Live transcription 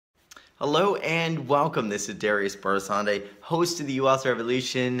Hello and welcome. This is Darius Barsande, host of the U.S.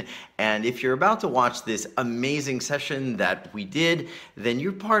 Revolution. And if you're about to watch this amazing session that we did, then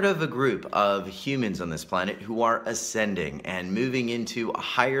you're part of a group of humans on this planet who are ascending and moving into a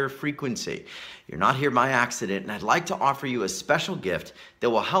higher frequency. You're not here by accident, and I'd like to offer you a special gift that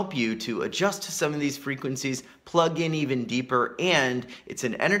will help you to adjust to some of these frequencies, plug in even deeper, and it's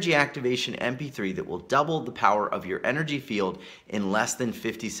an energy activation MP3 that will double the power of your energy field in less than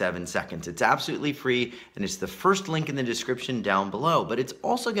 57 seconds. It's absolutely free, and it's the first link in the description down below, but it's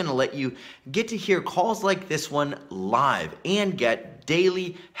also going to let you get to hear calls like this one live and get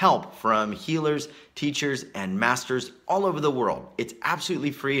daily help from healers, teachers, and masters all over the world. It's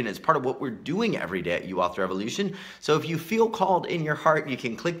absolutely free, and it's part of what we're doing every day at U-Wealth Revolution. So if you feel called in your heart, you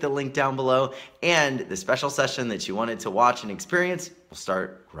can click the link down below, and the special session that you wanted to watch and experience will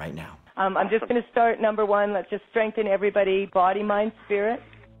start right now. I'm just going to start number one. Let's just strengthen everybody, body, mind, spirit.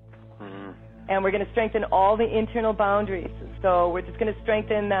 And we're going to strengthen all the internal boundaries. So we're just going to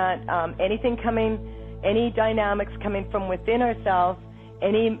strengthen that any dynamics coming from within ourselves,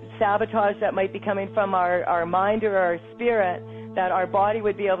 any sabotage that might be coming from our mind or our spirit, that our body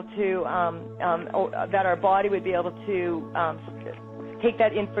would be able to take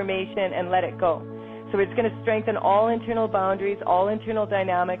that information and let it go. So we're just going to strengthen all internal boundaries, all internal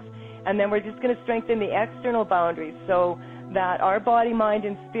dynamics, and then we're just going to strengthen the external boundaries so that our body, mind,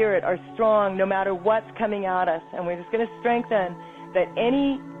 and spirit are strong no matter what's coming at us. And we're just going to strengthen that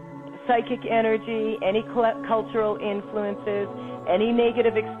any psychic energy, any cultural influences, any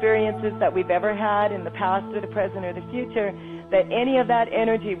negative experiences that we've ever had in the past or the present or the future, that any of that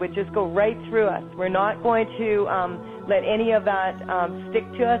energy would just go right through us. We're not going to let any of that stick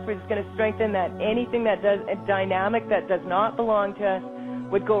to us. We're just going to strengthen that anything that does a dynamic that does not belong to us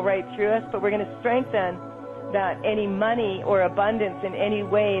would go right through us, but we're going to strengthen that any money or abundance in any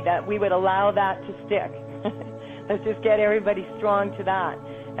way that we would allow that to stick. Let's just get everybody strong to that.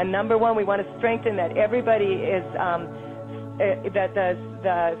 And number one, we want to strengthen that everybody is, that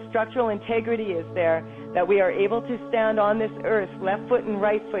the structural integrity is there, that we are able to stand on this earth, left foot and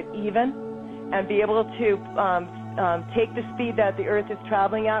right foot even, and be able to take the speed that the earth is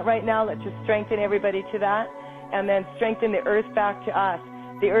traveling at right now. Let's just strengthen everybody to that, and then strengthen the earth back to us.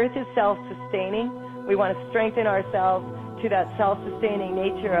 The earth is self-sustaining. We want to strengthen ourselves to that self-sustaining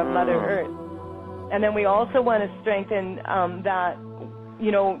nature of Mother Earth. And then we also want to strengthen that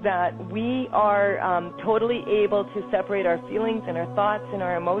we are totally able to separate our feelings and our thoughts and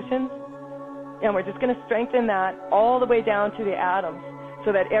our emotions. And we're just going to strengthen that all the way down to the atoms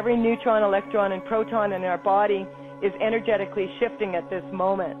so that every neutron, electron, and proton in our body is energetically shifting at this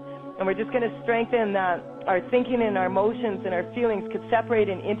moment. And we're just going to strengthen that our thinking and our emotions and our feelings could separate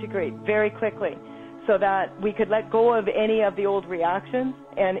and integrate very quickly, so that we could let go of any of the old reactions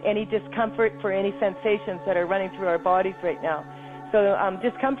and any discomfort for any sensations that are running through our bodies right now. So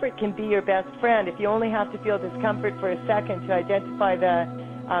discomfort can be your best friend. If you only have to feel discomfort for a second to identify the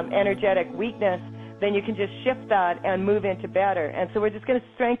energetic weakness, then you can just shift that and move into better. And so we're just going to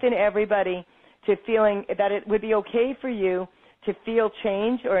strengthen everybody to feeling that it would be okay for you to feel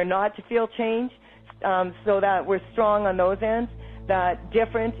change or not to feel change, so that we're strong on those ends, that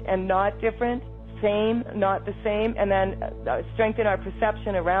different and not different, same, not the same, and then strengthen our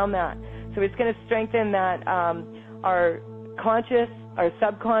perception around that. So it's going to strengthen that our conscious, our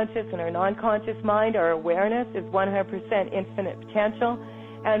subconscious, and our non-conscious mind, our awareness is 100% infinite potential.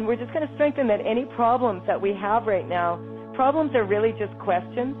 And we're just going to strengthen that any problems that we have right now, problems are really just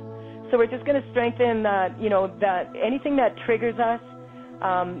questions. So we're just going to strengthen that, that anything that triggers us,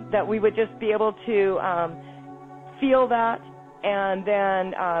 that we would just be able to feel that, and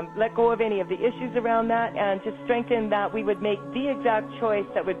then let go of any of the issues around that, and just strengthen that we would make the exact choice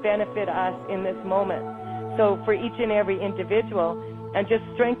that would benefit us in this moment. So for each and every individual, and just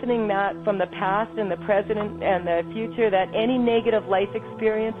strengthening that from the past and the present and the future, that any negative life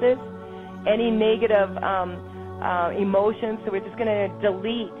experiences, any negative emotions, so we're just going to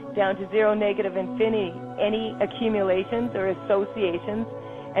delete down to zero, negative, infinity, any accumulations or associations,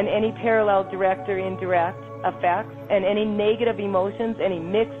 and any parallel direct or indirect effects, and any negative emotions, any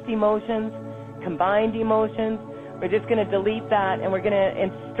mixed emotions, combined emotions. We're just going to delete that, and we're going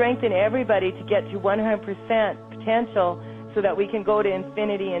to strengthen everybody to get to 100% potential so that we can go to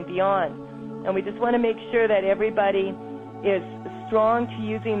infinity and beyond. And we just want to make sure that everybody is strong to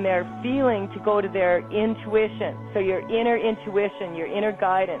using their feeling to go to their intuition. So your inner intuition, your inner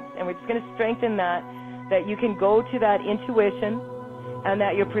guidance. And we're just going to strengthen that you can go to that intuition, and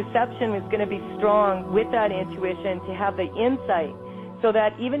that your perception is going to be strong with that intuition to have the insight, so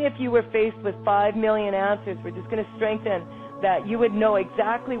that even if you were faced with 5 million answers, we're just going to strengthen that you would know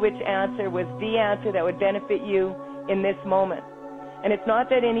exactly which answer was the answer that would benefit you in this moment. And it's not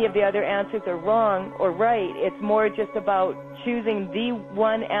that any of the other answers are wrong or right. It's more just about choosing the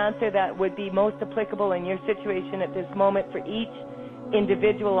one answer that would be most applicable in your situation at this moment for each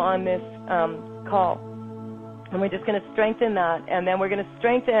individual on this call. And we're just going to strengthen that, and then we're going to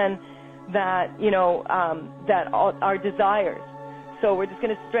strengthen that, our desires. So we're just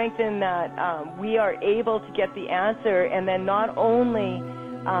going to strengthen that we are able to get the answer, and then not only,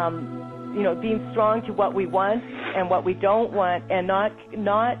 being strong to what we want and what we don't want, and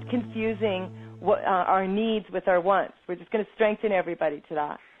not confusing our needs with our wants. We're just going to strengthen everybody to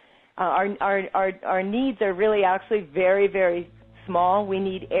that. Our needs are really actually very, very small. We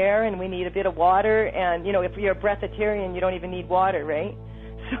need air and we need a bit of water, and if you're a breatharian, you don't even need water, right?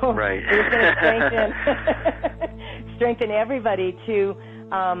 So right. We're just going to strengthen everybody to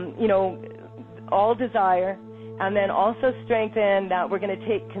all desire, and then also strengthen that we're going to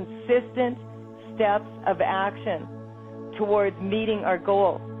take consistent steps of action towards meeting our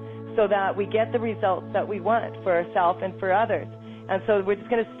goals, so that we get the results that we want for ourselves and for others. And so we're just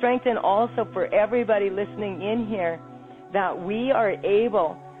going to strengthen also for everybody listening in here that we are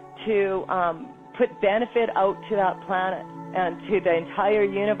able to put benefit out to that planet and to the entire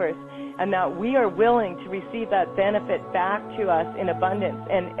universe, and that we are willing to receive that benefit back to us in abundance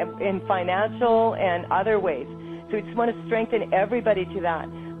and in financial and other ways. So we just want to strengthen everybody to that.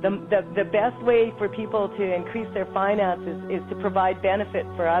 The best way for people to increase their finances is to provide benefit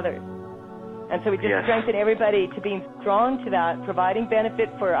for others. And so we just strengthen everybody to being strong to that, providing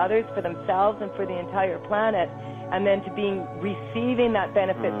benefit for others, for themselves, and for the entire planet, and then to receiving that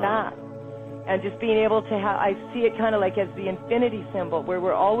benefit back. And just being able to I see it kind of like as the infinity symbol, where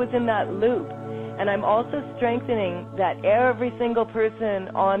we're always in that loop. And I'm also strengthening that every single person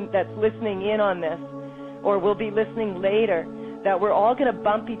that's listening in on this, or will be listening later, that we're all going to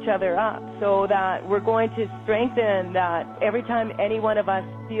bump each other up, so that we're going to strengthen that every time any one of us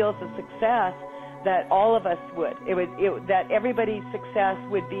feels a success, that all of us would. That everybody's success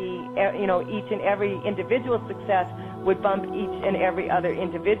would be, each and every individual success would bump each and every other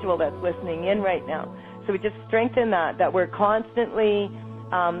individual that's listening in right now. So we just strengthen that we're constantly,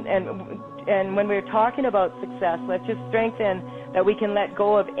 and when we're talking about success, let's just strengthen that we can let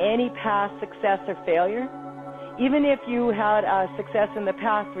go of any past success or failure. Even if you had success in the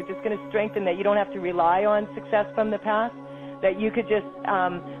past, we're just going to strengthen that you don't have to rely on success from the past, that you could just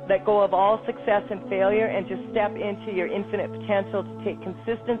let go of all success and failure and just step into your infinite potential to take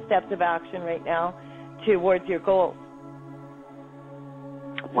consistent steps of action right now towards your goals.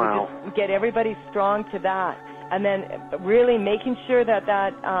 Wow. So just get everybody strong to that, and then really making sure that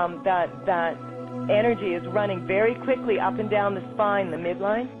energy is running very quickly up and down the spine, the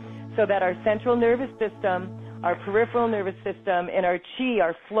midline, so that our central nervous system, our peripheral nervous system, and our chi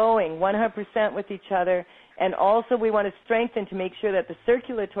are flowing 100% with each other. And also we want to strengthen to make sure that the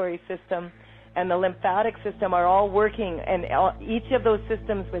circulatory system and the lymphatic system are all working, and each of those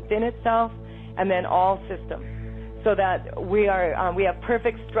systems within itself, and then all systems, so that we have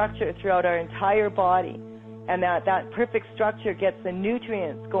perfect structure throughout our entire body, and that perfect structure gets the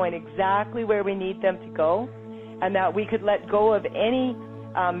nutrients going exactly where we need them to go, and that we could let go of any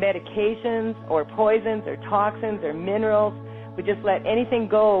medications or poisons or toxins or minerals. We just let anything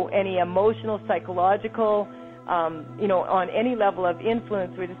go, any emotional, psychological, on any level of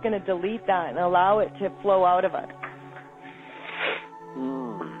influence. We're just going to delete that and allow it to flow out of us.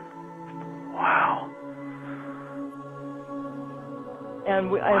 Wow.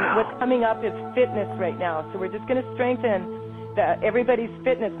 And what's coming up is fitness right now. So we're just going to strengthen everybody's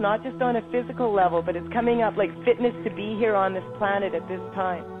fitness, not just on a physical level, but it's coming up like fitness to be here on this planet at this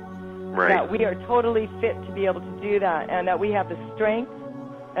time. Right. That we are totally fit to be able to do that, and that we have the strength,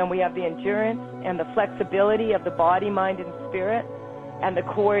 and we have the endurance, and the flexibility of the body, mind, and spirit, and the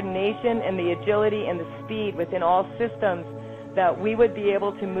coordination, and the agility, and the speed within all systems, that we would be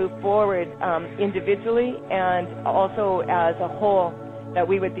able to move forward individually and also as a whole, that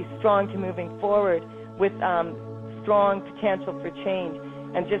we would be strong to moving forward with strong potential for change,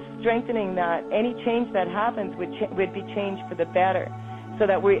 and just strengthening that any change that happens would be change for the better, so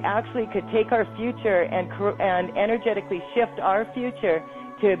that we actually could take our future and energetically shift our future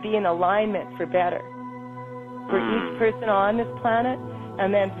to be in alignment for better, for each person on this planet,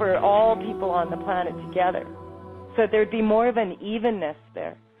 and then for all people on the planet together. So there'd be more of an evenness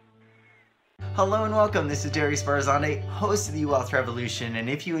there. Hello and welcome. This is Darius Barzande, host of the Wealth Revolution. And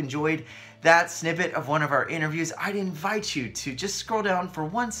if you enjoyed that snippet of one of our interviews, I'd invite you to just scroll down for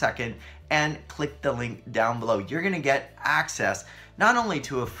 1 second and click the link down below. You're going to get access not only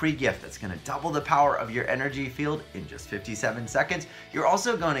to a free gift that's going to double the power of your energy field in just 57 seconds, you're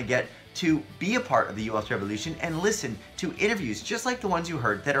also going to get to be a part of the Wealth Revolution and listen to interviews just like the ones you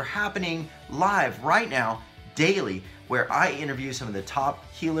heard that are happening live right now, daily, where I interview some of the top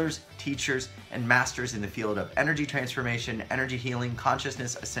healers, teachers, and masters in the field of energy transformation, energy healing,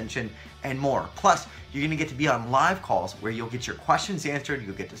 consciousness ascension, and more. Plus, you're gonna get to be on live calls where you'll get your questions answered,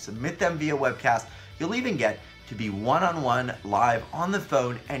 you'll get to submit them via webcast, you'll even get to be one-on-one live on the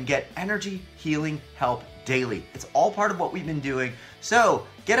phone and get energy healing help daily. It's all part of what we've been doing. So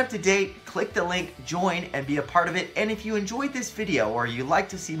get up to date, click the link, join, and be a part of it. And if you enjoyed this video or you'd like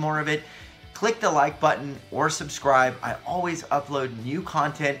to see more of it, click the like button or subscribe. I always upload new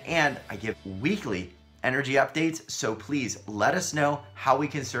content and I give weekly energy updates. So please let us know how we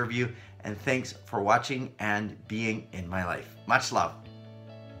can serve you. And thanks for watching and being in my life. Much love.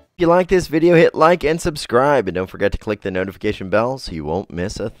 If you like this video, hit like and subscribe. And don't forget to click the notification bell so you won't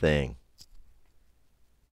miss a thing.